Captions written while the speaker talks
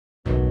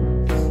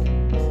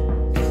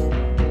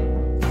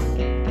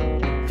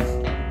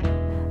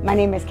My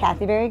name is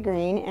Cathie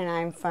Berrey-Green, and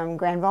I'm from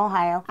Granville,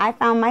 Ohio. I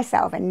found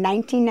myself in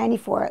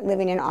 1994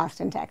 living in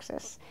Austin,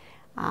 Texas.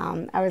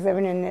 I was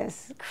living in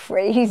this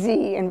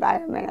crazy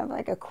environment of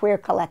like a queer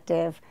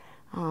collective,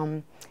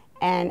 and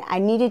I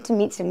needed to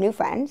meet some new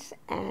friends,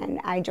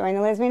 and I joined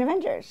the Lesbian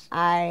Avengers.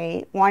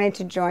 I wanted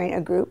to join a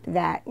group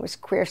that was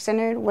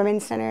queer-centered,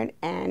 women-centered,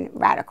 and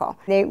radical.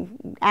 They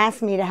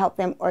asked me to help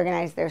them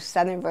organize their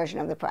southern version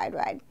of the Pride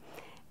Ride.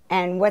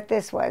 And what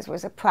this was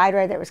a Pride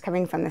Ride that was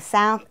coming from the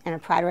South and a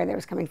Pride Ride that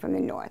was coming from the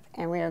North.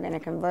 And we were going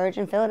to converge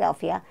in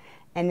Philadelphia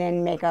and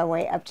then make our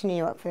way up to New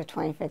York for the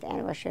 25th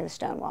anniversary of the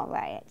Stonewall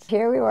Riots.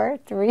 Here we were,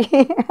 three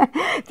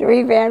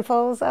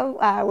vanfuls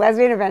of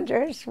Lesbian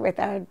Avengers with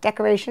our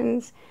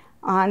decorations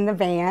on the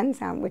vans,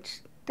 which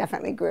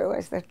definitely grew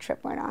as the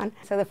trip went on.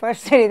 So the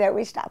first city that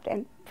we stopped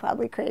in,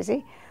 probably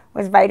crazy,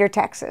 was Vidor,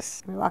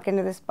 Texas. We walk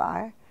into this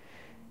bar,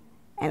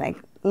 and like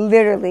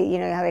literally, you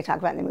know how they talk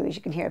about in the movies,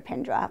 you can hear a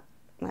pin drop.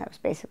 That was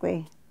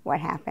basically what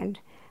happened.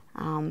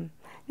 Nobody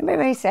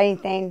really said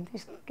anything,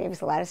 just gave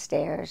us a lot of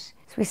stares.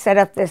 So we set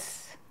up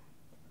this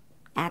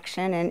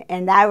action,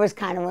 and that was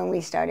kind of when we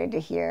started to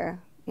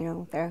hear, you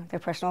know, their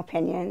personal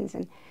opinions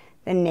and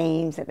the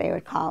names that they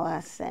would call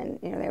us, and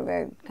you know, they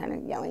were kind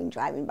of yelling,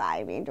 driving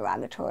by, being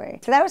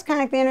derogatory. So that was kind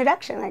of like the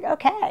introduction, like,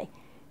 okay,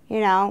 you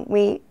know,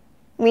 we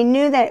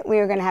knew that we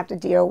were going to have to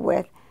deal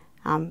with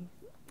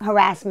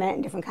harassment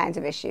and different kinds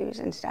of issues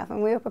and stuff,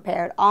 and we were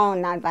prepared, all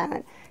in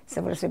nonviolent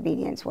civil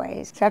disobedience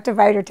ways. So after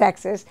Vidor,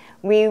 Texas,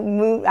 we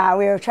moved.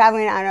 We were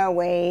traveling on our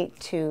way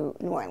to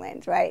New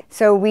Orleans, right?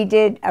 So we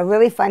did a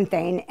really fun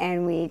thing,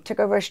 and we took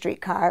over a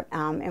streetcar,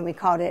 and we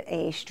called it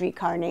a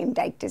streetcar named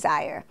Dyke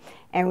Desire,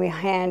 and we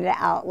handed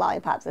out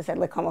lollipops that said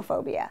 "Lick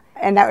Homophobia,"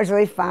 and that was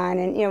really fun.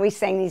 And you know, we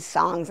sang these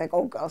songs, like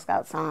old Girl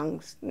Scout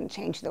songs, and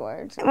changed the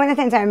words. And one of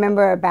the things I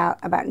remember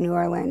about New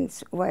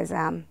Orleans was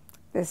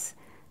this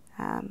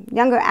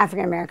younger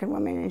African-American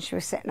woman, and she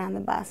was sitting on the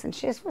bus, and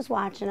she just was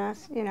watching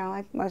us, you know,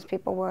 like most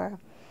people were.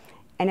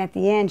 And at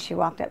the end, she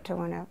walked up to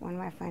one of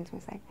my friends and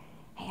was like,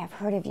 "Hey, I've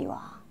heard of you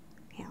all.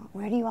 You know,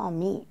 where do you all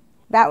meet?"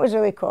 That was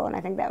really cool, and I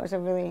think that was a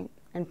really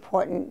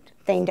important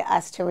thing to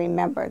us to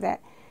remember, that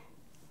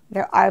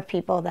there are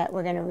people that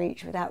we're going to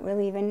reach without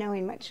really even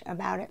knowing much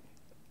about it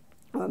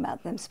or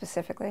about them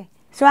specifically.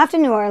 So after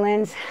New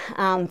Orleans,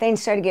 things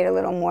started to get a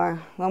little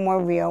more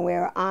real. We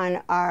were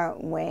on our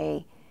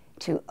way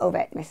to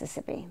Ovett,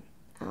 Mississippi,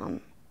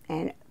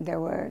 and there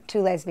were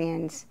two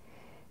lesbians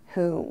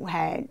who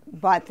had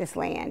bought this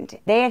land.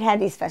 They had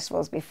had these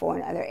festivals before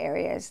in other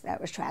areas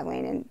that was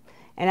traveling,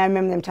 and I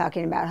remember them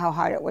talking about how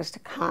hard it was to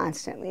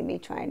constantly be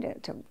trying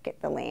to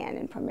get the land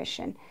and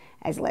permission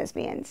as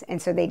lesbians, and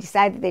so they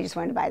decided that they just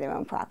wanted to buy their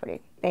own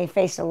property. They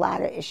faced a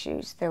lot of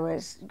issues. There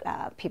was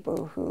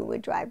people who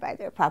would drive by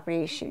their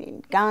property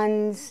shooting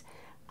guns.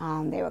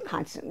 They were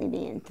constantly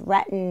being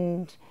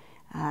threatened.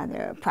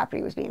 Their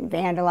property was being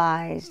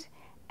vandalized,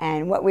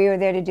 and what we were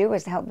there to do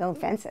was to help build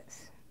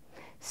fences.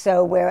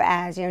 So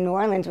whereas, you know, New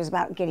Orleans was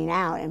about getting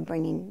out and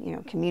bringing, you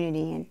know,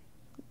 community and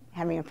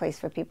having a place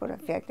for people to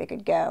feel like they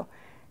could go,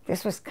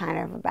 this was kind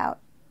of about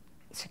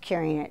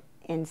securing it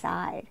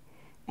inside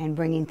and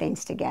bringing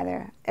things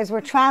together. As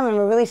we're traveling,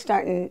 we're really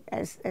starting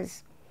as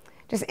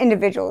just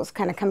individuals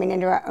kind of coming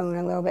into our own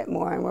a little bit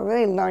more, and we're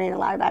really learning a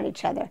lot about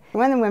each other.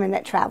 One of the women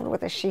that traveled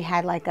with us, she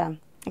had like a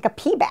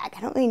pee bag.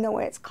 I don't really know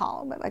what it's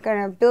called, but like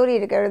an ability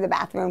to go to the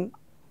bathroom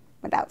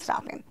without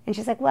stopping. And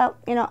she's like, well,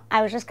 you know,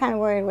 I was just kind of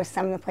worried with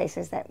some of the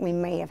places that we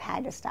may have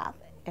had to stop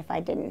if I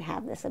didn't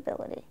have this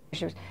ability.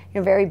 She was,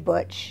 you know, very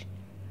butch.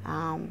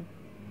 One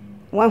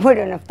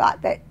wouldn't have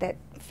thought that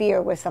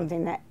fear was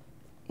something that,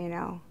 you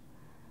know,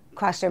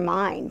 crossed her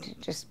mind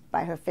just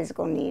by her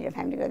physical need of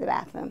having to go to the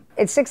bathroom.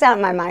 It sticks out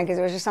in my mind because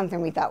it was just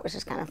something we thought was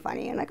just kind of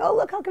funny and like, oh,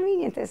 look how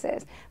convenient this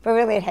is. But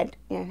really it had,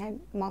 you know, it had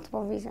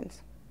multiple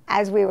reasons.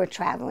 As we were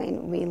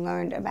traveling, we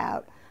learned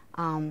about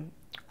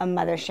a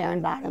mother, Sharon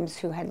Bottoms,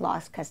 who had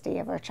lost custody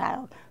of her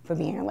child for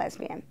being a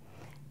lesbian.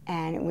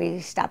 And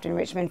we stopped in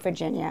Richmond,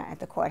 Virginia at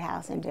the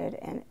courthouse and did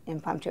an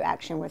impromptu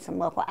action with some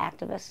local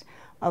activists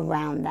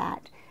around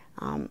that.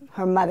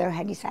 Her mother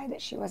had decided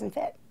that she wasn't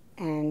fit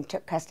and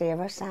took custody of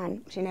her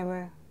son. She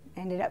never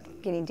ended up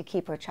getting to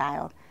keep her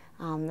child.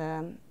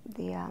 The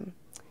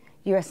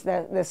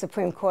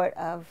Supreme Court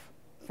of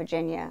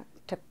Virginia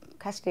took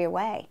custody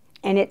away.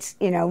 And it's,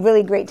 you know,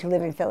 really great to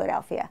live in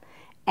Philadelphia.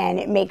 And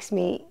it makes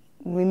me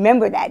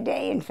remember that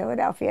day in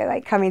Philadelphia,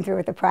 like coming through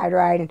with the Pride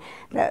Ride and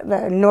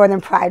the Northern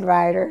Pride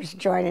Riders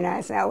joining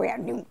us. Now we have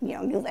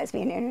new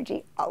lesbian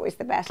energy, always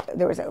the best.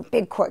 There was a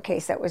big court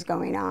case that was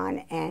going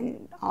on,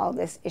 and all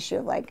this issue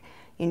of like,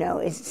 you know,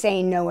 is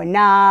saying no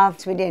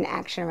enough? So we did an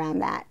action around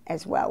that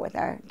as well with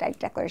our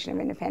Declaration of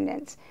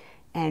Independence,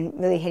 and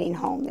really hitting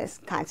home this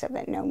concept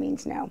that no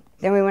means no.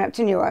 Then we went up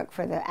to New York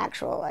for the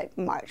actual like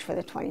march for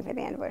the 25th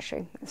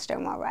anniversary of the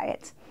Stonewall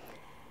Riots.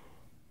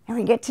 And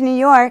we get to New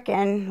York,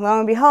 and lo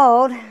and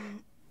behold,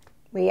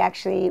 we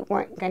actually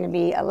weren't going to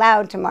be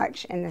allowed to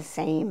march in the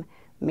same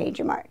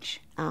major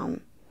march.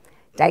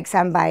 Dykes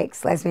on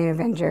Bikes, Lesbian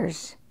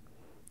Avengers,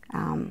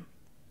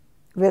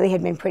 really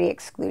had been pretty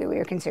excluded. We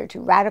were considered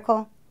too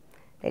radical.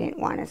 They didn't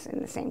want us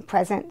in the same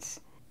presence.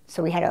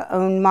 So we had our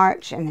own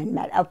march and then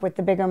met up with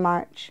the bigger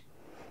march.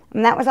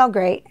 And that was all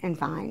great and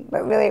fine,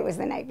 but really it was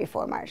the night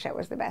before March that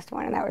was the best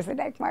one, and that was the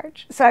Dyke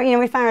March. So,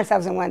 we found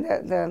ourselves in one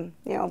of the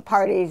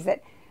parties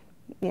that,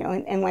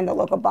 in one of the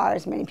local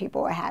bars many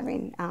people were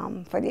having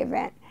for the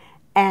event.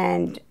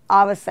 And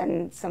all of a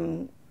sudden,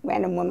 some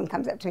random woman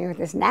comes up to me with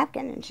this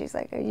napkin, and she's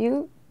like, are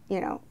you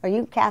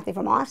Cathie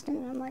from Austin?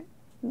 And I'm like,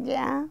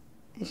 yeah.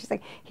 And she's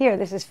like, here,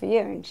 this is for you.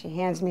 And she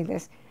hands me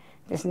this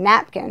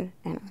napkin,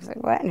 and I was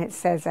like, what? And it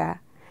says,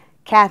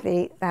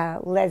 Cathie,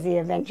 Lesbian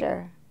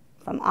Avenger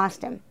from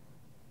Austin.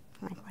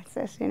 I'm like, what's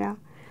this,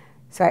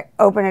 So I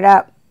open it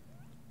up,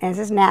 and it's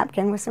this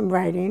napkin with some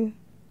writing,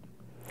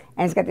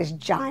 and it's got this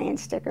giant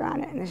sticker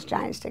on it, and this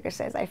giant sticker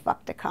says, I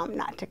fuck to come,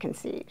 not to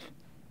conceive.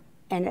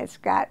 And it's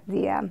got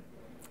the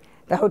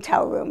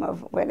hotel room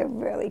of where the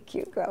really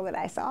cute girl that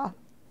I saw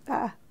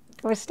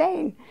was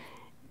staying.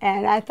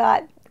 And I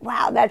thought,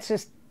 wow,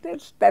 that's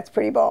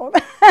pretty bold.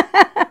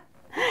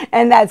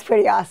 And that's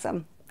pretty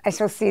awesome. I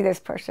still see this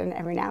person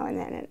every now and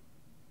then, and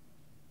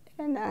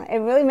it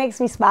really makes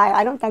me smile.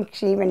 I don't think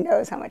she even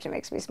knows how much it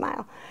makes me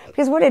smile.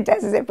 Because what it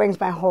does is it brings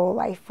my whole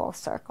life full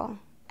circle.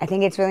 I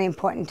think it's really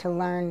important to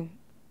learn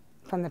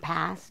from the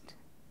past.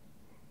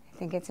 I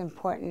think it's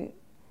important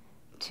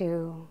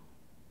to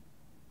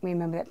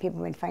remember that people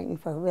have been fighting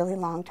for a really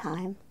long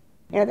time.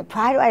 The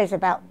Pride Ride is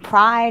about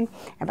pride,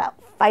 about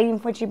fighting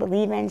for what you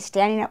believe in,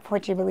 standing up for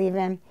what you believe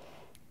in.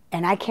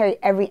 And I carry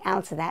every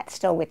ounce of that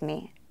still with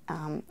me.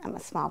 I'm a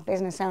small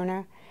business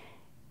owner.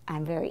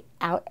 I'm very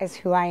out as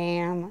who I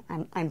am.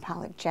 I'm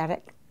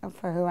unapologetic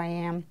for who I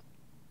am.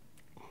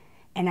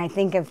 And I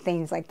think of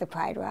things like the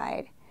Pride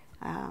Ride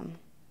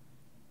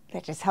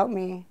that just help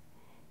me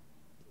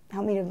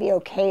to be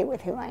okay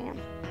with who I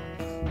am.